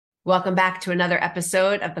Welcome back to another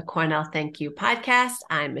episode of the Cornell Thank You podcast.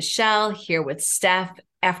 I'm Michelle here with Steph.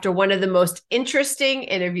 After one of the most interesting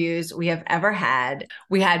interviews we have ever had,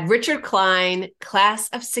 we had Richard Klein, class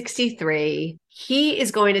of 63. He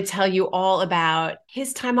is going to tell you all about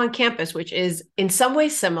his time on campus, which is in some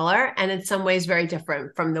ways similar and in some ways very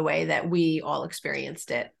different from the way that we all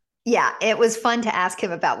experienced it. Yeah, it was fun to ask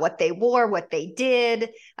him about what they wore, what they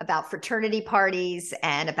did, about fraternity parties,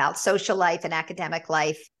 and about social life and academic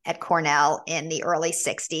life at Cornell in the early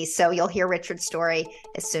 60s. So you'll hear Richard's story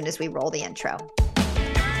as soon as we roll the intro.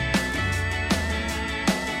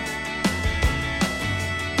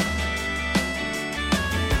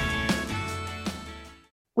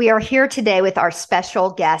 We are here today with our special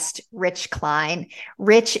guest, Rich Klein.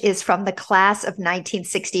 Rich is from the class of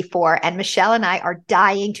 1964, and Michelle and I are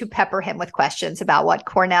dying to pepper him with questions about what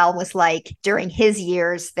Cornell was like during his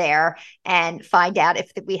years there and find out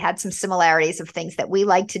if we had some similarities of things that we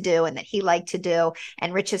like to do and that he liked to do.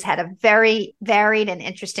 And Rich has had a very varied and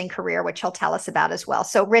interesting career, which he'll tell us about as well.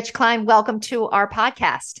 So Rich Klein, welcome to our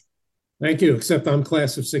podcast. Thank you, except I'm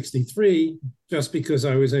class of 63. Just because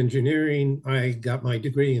I was engineering, I got my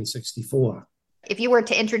degree in 64. If you were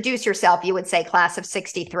to introduce yourself, you would say class of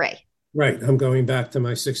 63. Right. I'm going back to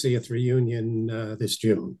my 60th reunion this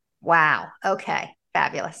June. Wow. Okay.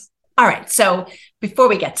 Fabulous. All right. So before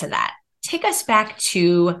we get to that, take us back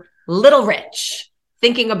to Little Rich,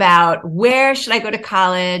 thinking about where should I go to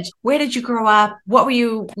college? Where did you grow up? What were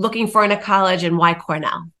you looking for in a college and why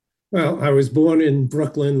Cornell? Well, I was born in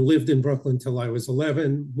Brooklyn, lived in Brooklyn till I was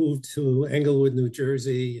 11, moved to Englewood, New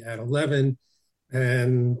Jersey at 11.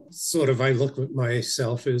 And sort of I look at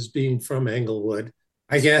myself as being from Englewood.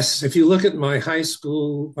 I guess if you look at my high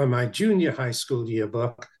school or my junior high school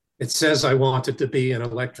yearbook, it says I wanted to be an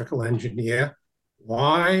electrical engineer.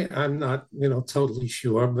 Why? I'm not, totally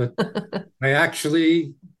sure, but I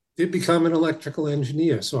actually did become an electrical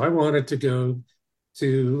engineer. So I wanted to go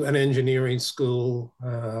to an engineering school.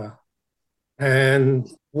 And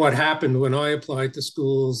what happened when I applied to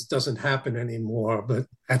schools doesn't happen anymore. But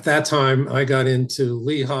at that time, I got into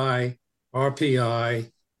Lehigh,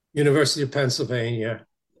 RPI, University of Pennsylvania,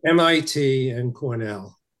 MIT, and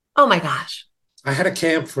Cornell. Oh my gosh. I had a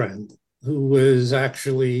camp friend who was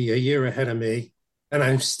actually a year ahead of me. And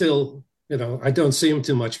I'm still, I don't see him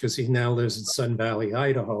too much because he now lives in Sun Valley,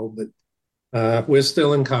 Idaho, but we're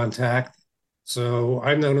still in contact. So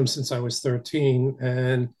I've known him since I was 13.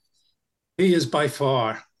 And he is by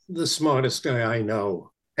far the smartest guy I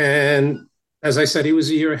know. And as I said, he was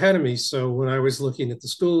a year ahead of me. So when I was looking at the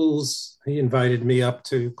schools, he invited me up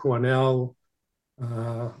to Cornell.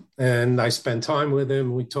 And I spent time with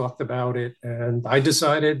him. We talked about it. And I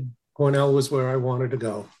decided Cornell was where I wanted to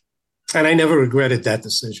go. And I never regretted that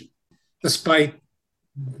decision, despite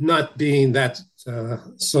not being that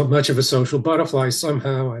so much of a social butterfly.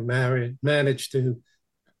 Somehow I managed to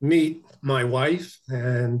meet my wife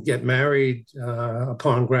and get married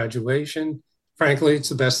upon graduation. Frankly, it's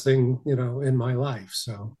the best thing, in my life.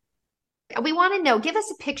 So we want to know, give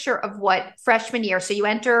us a picture of what freshman year. So you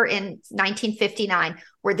enter in 1959.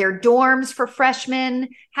 Were there dorms for freshmen?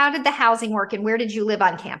 How did the housing work and where did you live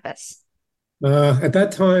on campus? At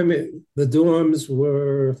that time, the dorms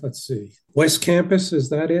were, West Campus, is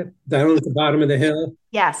that it? Down at the bottom of the hill?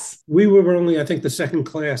 Yes. We were only, I think, the second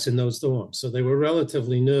class in those dorms, so they were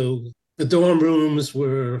relatively new. The dorm rooms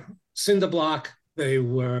were cinder block. They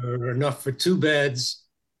were enough for 2 beds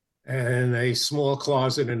and a small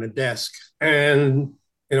closet and a desk. And,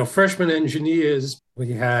 freshman engineers,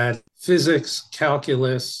 we had physics,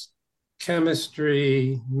 calculus,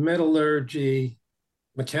 chemistry, metallurgy,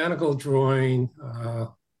 mechanical drawing.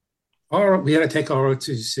 We had to take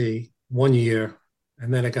ROTC 1 year,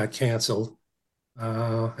 and then it got canceled.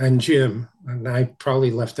 And gym, and I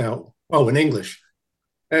probably left out, and English.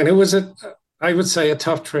 And it was, I would say, a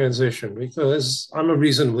tough transition because I'm a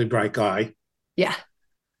reasonably bright guy. Yeah.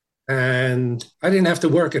 And I didn't have to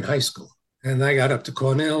work in high school. And I got up to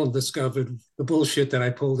Cornell and discovered the bullshit that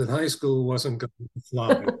I pulled in high school wasn't going to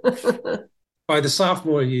fly. By the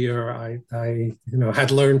sophomore year, I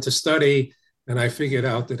had learned to study, and I figured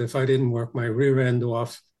out that if I didn't work my rear end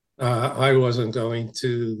off, I wasn't going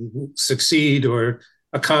to succeed or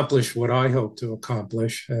accomplish what I hoped to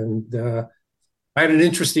accomplish. And I had an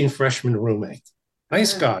interesting freshman roommate.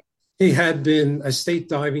 Nice guy. He had been a state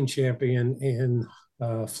diving champion in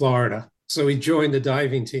Florida. So he joined the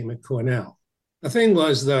diving team at Cornell. The thing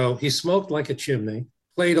was, though, he smoked like a chimney,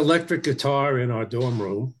 played electric guitar in our dorm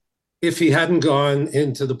room. If he hadn't gone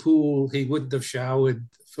into the pool, he wouldn't have showered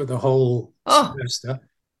for the whole semester.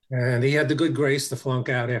 And he had the good grace to flunk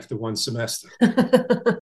out after one semester.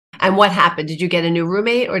 And what happened? Did you get a new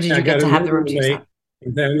roommate or did I you get got to a have new the room to yourself?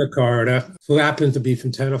 roommate down the corridor who happened to be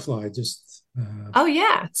from Tenafly, just Oh,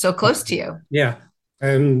 yeah. So close to you. yeah.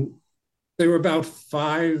 And there were about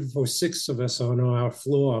 5 or 6 of us on our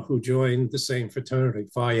floor who joined the same fraternity,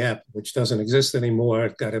 Phi Ep, which doesn't exist anymore.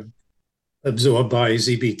 It got absorbed by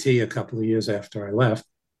ZBT a couple of years after I left.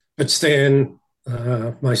 But Stan,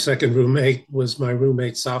 my second roommate, was my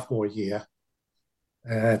roommate sophomore year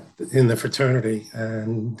in the fraternity.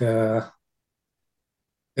 And,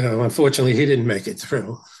 unfortunately, he didn't make it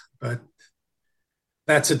through. But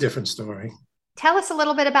that's a different story. Tell us a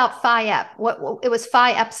little bit about Phi Ep. What it was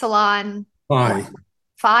Phi Epsilon. Phi.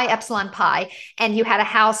 Phi Epsilon Pi. And you had a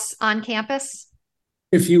house on campus?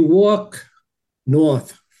 If you walk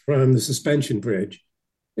north from the suspension bridge,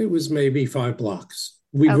 it was maybe 5 blocks.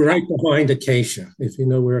 We were right behind Acacia, if you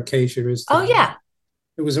know where Acacia is today. Oh, yeah.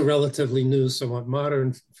 It was a relatively new, somewhat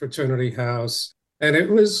modern fraternity house. And it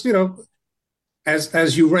was,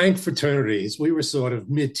 as you rank fraternities, we were sort of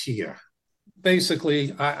mid-tier.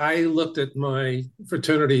 Basically, I looked at my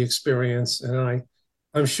fraternity experience, and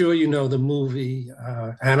I'm sure you know the movie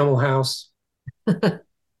Animal House.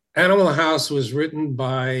 Animal House was written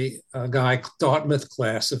by a guy, Dartmouth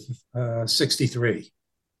class of 63,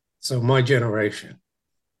 so my generation.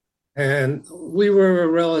 And we were a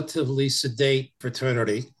relatively sedate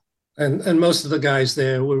fraternity. And most of the guys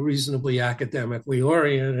there were reasonably academically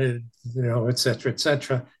oriented, et cetera, et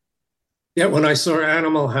cetera. Yet when I saw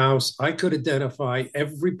Animal House, I could identify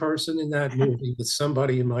every person in that movie with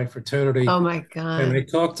somebody in my fraternity. Oh, my God. And I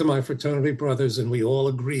talked to my fraternity brothers, and we all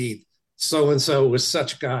agreed so-and-so was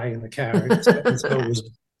such guy in the character. So-and-so was.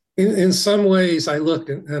 In some ways, I look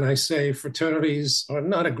and I say fraternities are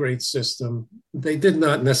not a great system. They did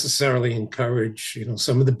not necessarily encourage,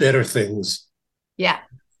 some of the better things. Yeah.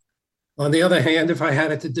 On the other hand, if I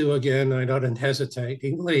had it to do again, I'd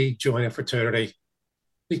unhesitatingly join a fraternity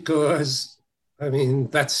because, I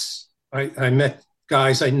met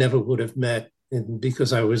guys I never would have met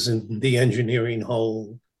because I was in the engineering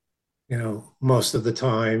hole, most of the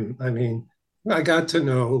time. I got to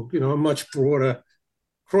know, a much broader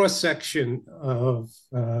cross-section of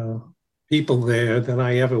people there than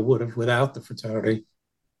I ever would have without the fraternity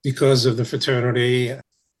because of the fraternity.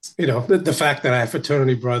 The fact that I have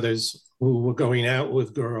fraternity brothers who were going out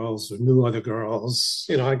with girls or knew other girls,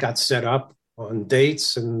 I got set up on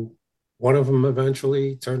dates, and one of them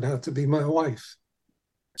eventually turned out to be my wife.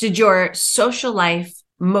 Did your social life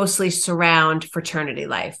mostly surround fraternity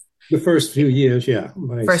life? The first few years, yeah.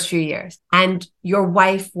 First few years. And your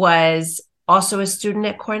wife was also a student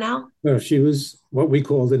at Cornell? No, she was what we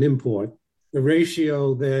called an import. The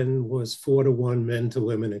ratio then was 4-to-1 men to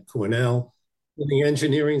women at Cornell. In the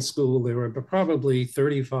engineering school, there were probably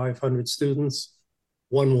 3,500 students,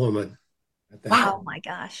 one woman. Wow, oh my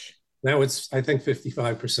gosh. Now it's, I think,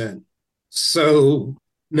 55%. So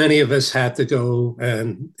many of us had to go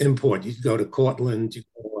and import. You go to Cortland, you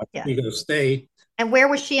go State. And where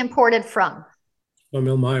was she imported from? From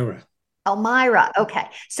Elmira. Elmira, okay.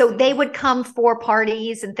 So they would come for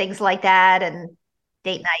parties and things like that and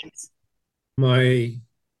date nights. My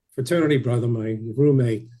fraternity brother, my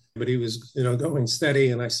roommate, but he was, going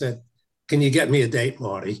steady. And I said, "Can you get me a date,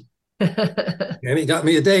 Marty?" And he got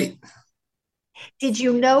me a date. Did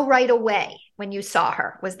you know right away when you saw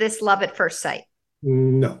her? Was this love at first sight?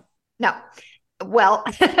 No. Well,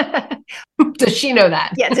 does she know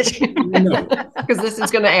that? Yeah. Does she? No. Because this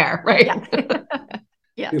is going to air, right?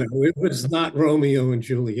 Yeah. It was not Romeo and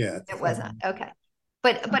Juliet. It wasn't. Okay.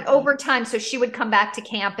 But over time, so she would come back to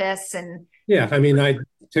campus and. Yeah. I'd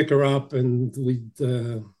pick her up and we'd,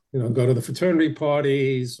 go to the fraternity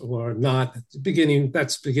parties or not. That's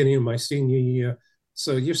the beginning of my senior year.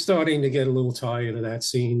 So you're starting to get a little tired of that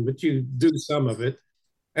scene, but you do some of it.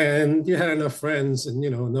 And you had enough friends. And,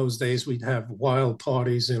 in those days, we'd have wild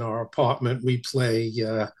parties in our apartment. We'd play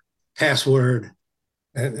Password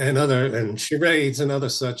and charades and other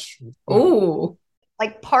such. Oh,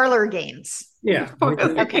 like parlor games. Yeah.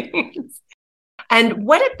 Okay. And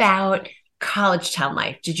what about college town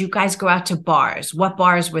life? Did you guys go out to bars? What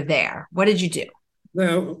bars were there? What did you do?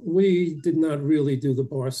 Now, we did not really do the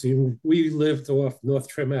bar scene. We lived off North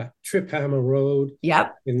Triphammer Road.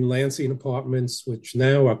 Yep. In Lansing apartments, which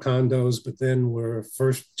now are condos, but then were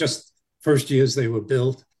first years they were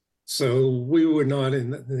built. So we were not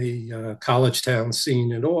in the college town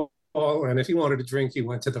scene at all. And if you wanted to drink, you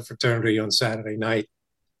went to the fraternity on Saturday night.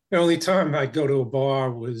 The only time I'd go to a bar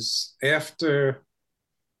was after,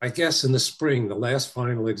 I guess in the spring, the last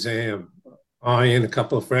final exam. I and a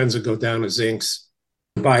couple of friends would go down to Zink's,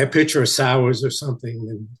 buy a pitcher of sours or something,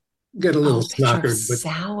 and get a little Oh, pitcher of snockered, but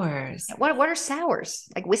sours. What are sours?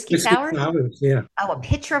 Like whiskey whiskey sours? sours, yeah. Oh, a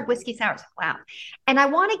picture of whiskey sours. Wow. And I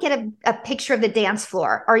want to get a picture of the dance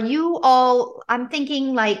floor. Are you all, I'm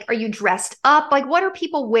thinking like, are you dressed up? Like, what are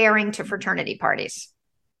people wearing to fraternity parties?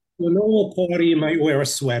 To a normal party, you might wear a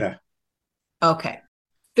sweater. Okay.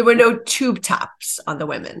 There were no tube tops on the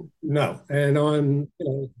women. No. And on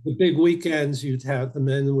the big weekends, you'd have the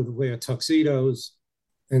men would wear tuxedos,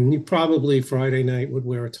 and you probably Friday night would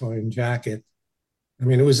wear a tie and jacket. I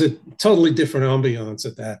mean, it was a totally different ambiance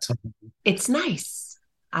at that time. It's nice.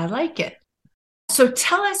 I like it. So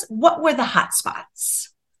tell us, what were the hot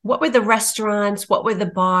spots? What were the restaurants? What were the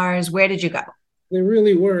bars? Where did you go? There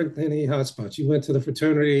really weren't any hotspots. You went to the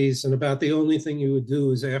fraternities, and about the only thing you would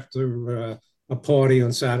do is after a party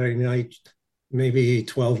on Saturday night, maybe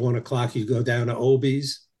 12, 1 o'clock, you go down to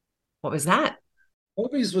Obie's. What was that?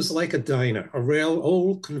 Obie's was like a diner,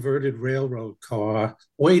 old converted railroad car,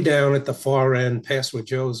 way down at the far end, past where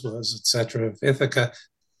Joe's was, etc. Ithaca.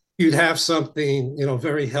 You'd have something,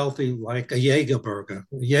 very healthy, like a Jaeger burger.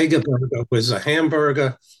 A Jaeger burger was a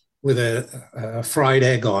hamburger with a fried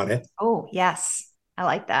egg on it. Oh, yes. I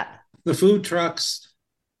like that. The food trucks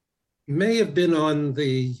may have been on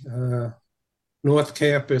the North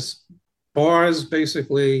Campus. Bars,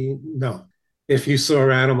 basically, no. If you saw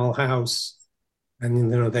Animal House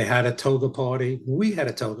and, they had a toga party, we had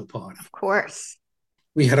a toga party. Of course.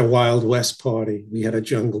 We had a Wild West party. We had a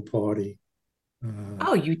jungle party.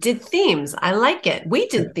 Oh, you did themes. I like it. We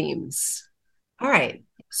did themes. All right.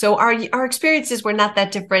 So our experiences were not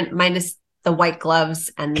that different, minus the white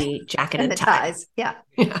gloves and the jacket and the tie. ties. Yeah.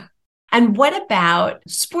 Yeah. And what about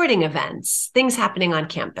sporting events, things happening on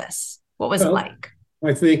campus? What was it like?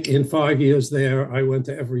 I think in 5 years there, I went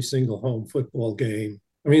to every single home football game.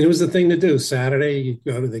 I mean, it was the thing to do. Saturday, you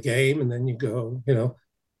go to the game, and then you go,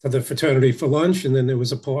 to the fraternity for lunch, and then there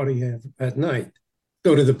was a party at night.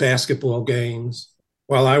 Go to the basketball games.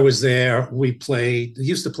 While I was there, we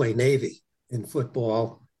used to play Navy in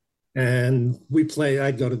football, and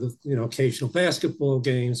I'd go to the, occasional basketball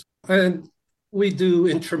games, and we do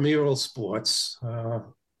intramural sports.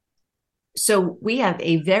 So we have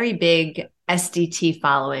a very big SDT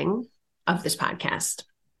following of this podcast.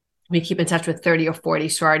 We keep in touch with 30 or 40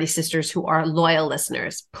 sorority sisters who are loyal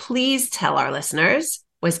listeners. Please tell our listeners,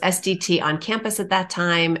 was SDT on campus at that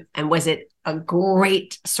time? And was it a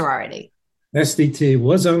great sorority? SDT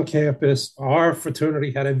was on campus. Our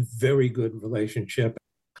fraternity had a very good relationship.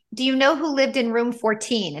 Do you know who lived in room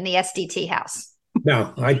 14 in the SDT house?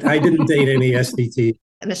 No, I didn't date any SDT.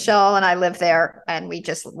 Michelle and I lived there, and we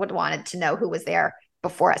just wanted to know who was there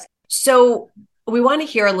before us. So we want to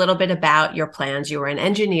hear a little bit about your plans. You were an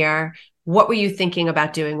engineer. What were you thinking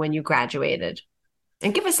about doing when you graduated?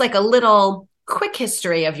 And give us like a little quick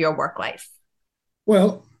history of your work life.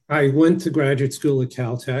 Well, I went to graduate school at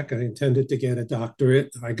Caltech. I intended to get a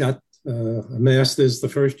doctorate. I got a master's the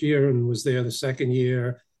first year and was there the second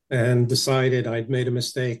year, and decided I'd made a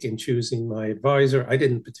mistake in choosing my advisor. I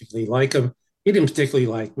didn't particularly like him. He didn't particularly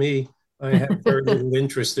like me. I had very little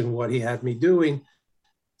interest in what he had me doing.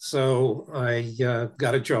 So I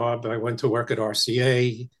got a job. I went to work at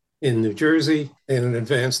RCA in New Jersey in an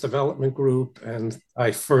advanced development group. And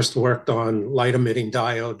I first worked on light emitting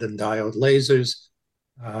diode and diode lasers,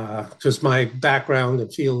 because my background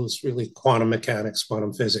and field was really quantum mechanics,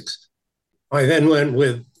 quantum physics. I then went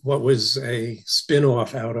with what was a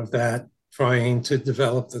spin-off out of that, trying to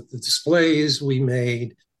develop the displays. We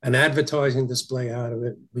made an advertising display out of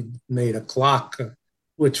it. We made a clock,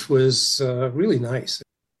 which was really nice.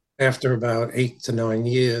 After about 8 to 9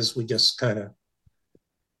 years, we just kind of,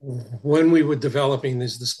 when we were developing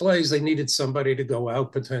these displays, they needed somebody to go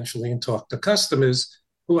out potentially and talk to customers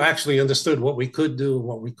who actually understood what we could do and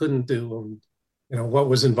what we couldn't do, and what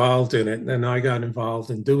was involved in it. And I got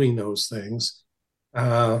involved in doing those things.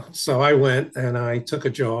 So I went and I took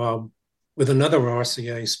a job with another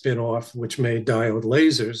RCA spinoff, which made diode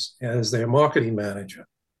lasers, as their marketing manager.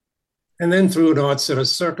 And then through an odd set of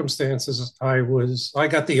circumstances, I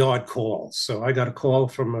got the odd call. So I got a call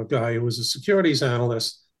from a guy who was a securities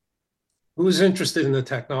analyst who was interested in the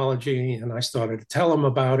technology, and I started to tell him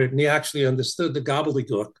about it, and he actually understood the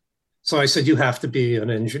gobbledygook. So I said, you have to be an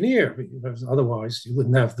engineer, because otherwise you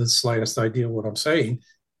wouldn't have the slightest idea what I'm saying.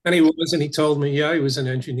 And he was, and he told me, yeah, he was an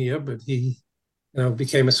engineer, but he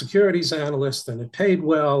became a securities analyst, and it paid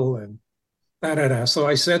well, and da-da-da. So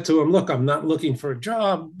I said to him, look, I'm not looking for a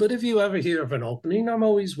job, but if you ever hear of an opening, I'm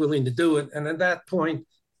always willing to do it. And at that point,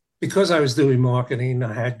 because I was doing marketing,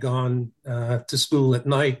 I had gone to school at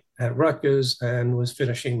night at Rutgers and was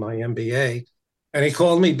finishing my MBA. And he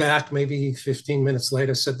called me back maybe 15 minutes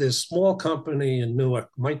later, said there's a small company in Newark,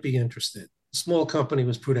 might be interested. The small company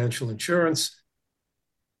was Prudential Insurance.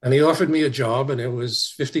 And he offered me a job, and it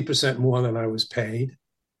was 50% more than I was paid.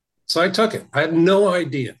 So I took it. I had no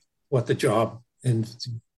idea what the job. And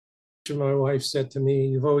my wife said to me,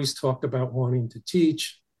 you've always talked about wanting to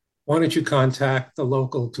teach. Why don't you contact the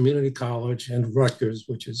local community college and Rutgers,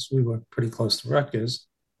 we were pretty close to Rutgers.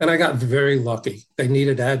 And I got very lucky. They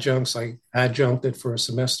needed adjuncts. I adjuncted for a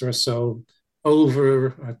semester or so.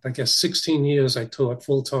 Over, I guess, 16 years, I taught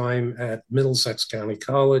full-time at Middlesex County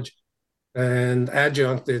College and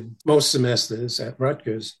adjuncted most semesters at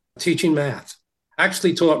Rutgers, teaching math.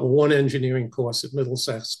 Actually taught one engineering course at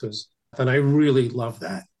Middlesex, and I really love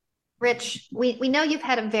that. Rich, we know you've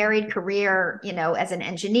had a varied career, as an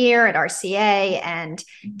engineer at RCA and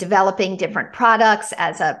developing different products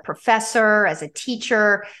as a professor, as a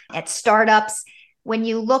teacher at startups. When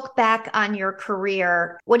you look back on your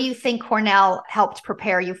career, what do you think Cornell helped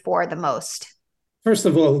prepare you for the most? First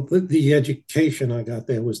of all, the education I got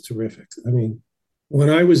there was terrific. I mean, when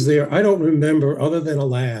I was there, I don't remember, other than a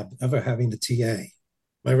lab, ever having a TA.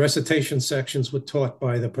 My recitation sections were taught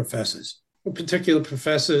by the professors. Particular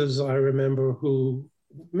professors I remember who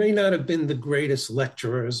may not have been the greatest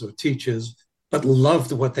lecturers or teachers, but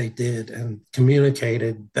loved what they did and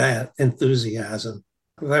communicated that enthusiasm.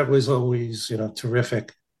 That was always,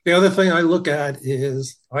 terrific. The other thing I look at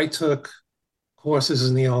is I took courses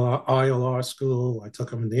in the ILR school. I took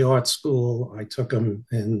them in the art school. I took them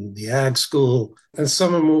in the ag school. And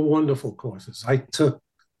some of them were wonderful courses. I took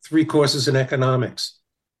 3 courses in economics.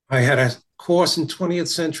 I had a course in 20th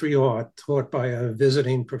century art taught by a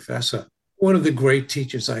visiting professor, one of the great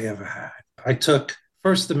teachers I ever had. I took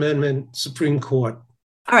First Amendment, Supreme Court.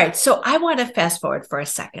 All right. So I want to fast forward for a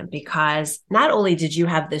second, because not only did you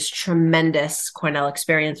have this tremendous Cornell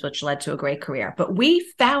experience, which led to a great career, but we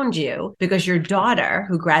found you because your daughter,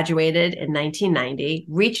 who graduated in 1990,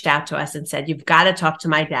 reached out to us and said, you've got to talk to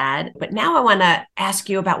my dad. But now I want to ask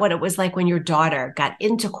you about what it was like when your daughter got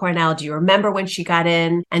into Cornell. Do you remember when she got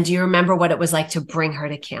in? And do you remember what it was like to bring her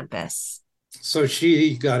to campus? So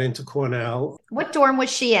she got into Cornell. What dorm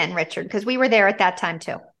was she in, Richard? Because we were there at that time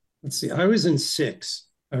too. Let's see, I was in 6.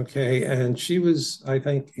 Okay. And she was, I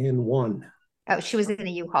think, in 1. Oh, she was in a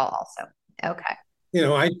U-Haul also. Okay.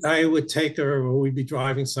 I would take her, or we'd be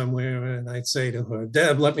driving somewhere, and I'd say to her,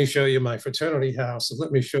 Deb, let me show you my fraternity house. And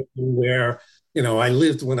let me show you where, I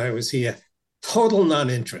lived when I was here. Total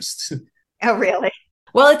non-interest. Oh, really?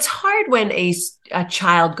 Well, it's hard when a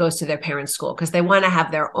child goes to their parents' school because they want to have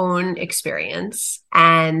their own experience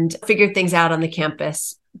and figure things out on the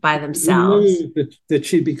campus by themselves. We knew that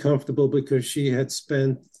she'd be comfortable because she had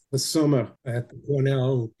spent the summer at the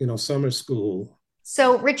Cornell, summer school.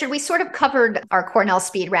 So, Richard, we sort of covered our Cornell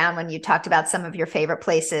speed round when you talked about some of your favorite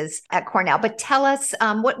places at Cornell. But tell us,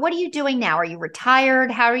 what are you doing now? Are you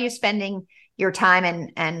retired? How are you spending your time,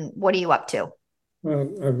 and what are you up to? Well,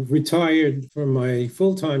 I retired from my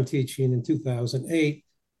full-time teaching in 2008,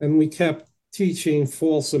 and we kept teaching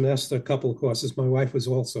fall semester, a couple of courses. My wife was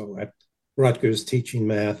also at Rutgers teaching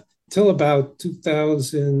math till about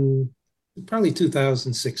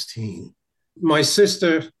 2016. My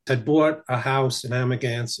sister had bought a house in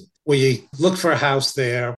Amagansett. We looked for a house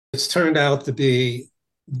there. It's turned out to be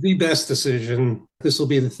the best decision. This will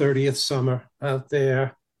be the 30th summer out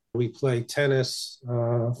there. We play tennis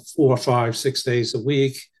 4, 5, 6 days a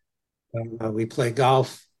week. We play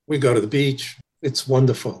golf. We go to the beach. It's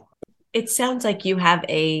wonderful. It sounds like you have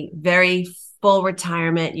a very full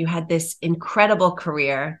retirement. You had this incredible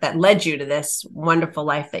career that led you to this wonderful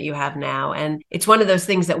life that you have now. And it's one of those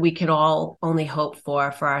things that we can all only hope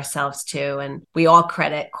for ourselves too. And we all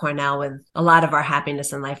credit Cornell with a lot of our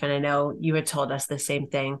happiness in life. And I know you had told us the same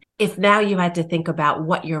thing. If now you had to think about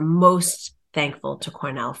what you're most thankful to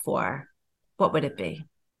Cornell for, what would it be?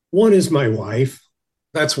 1 is my wife.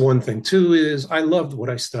 That's one thing. 2 is I loved what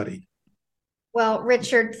I studied. Well,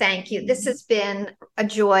 Richard, thank you. This has been a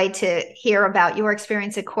joy to hear about your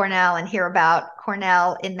experience at Cornell and hear about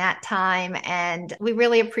Cornell in that time. And we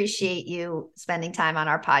really appreciate you spending time on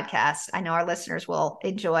our podcast. I know our listeners will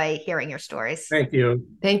enjoy hearing your stories. Thank you.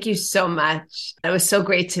 Thank you so much. It was so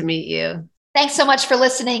great to meet you. Thanks so much for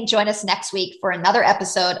listening. Join us next week for another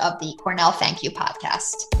episode of the Cornell Thank You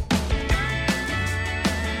podcast.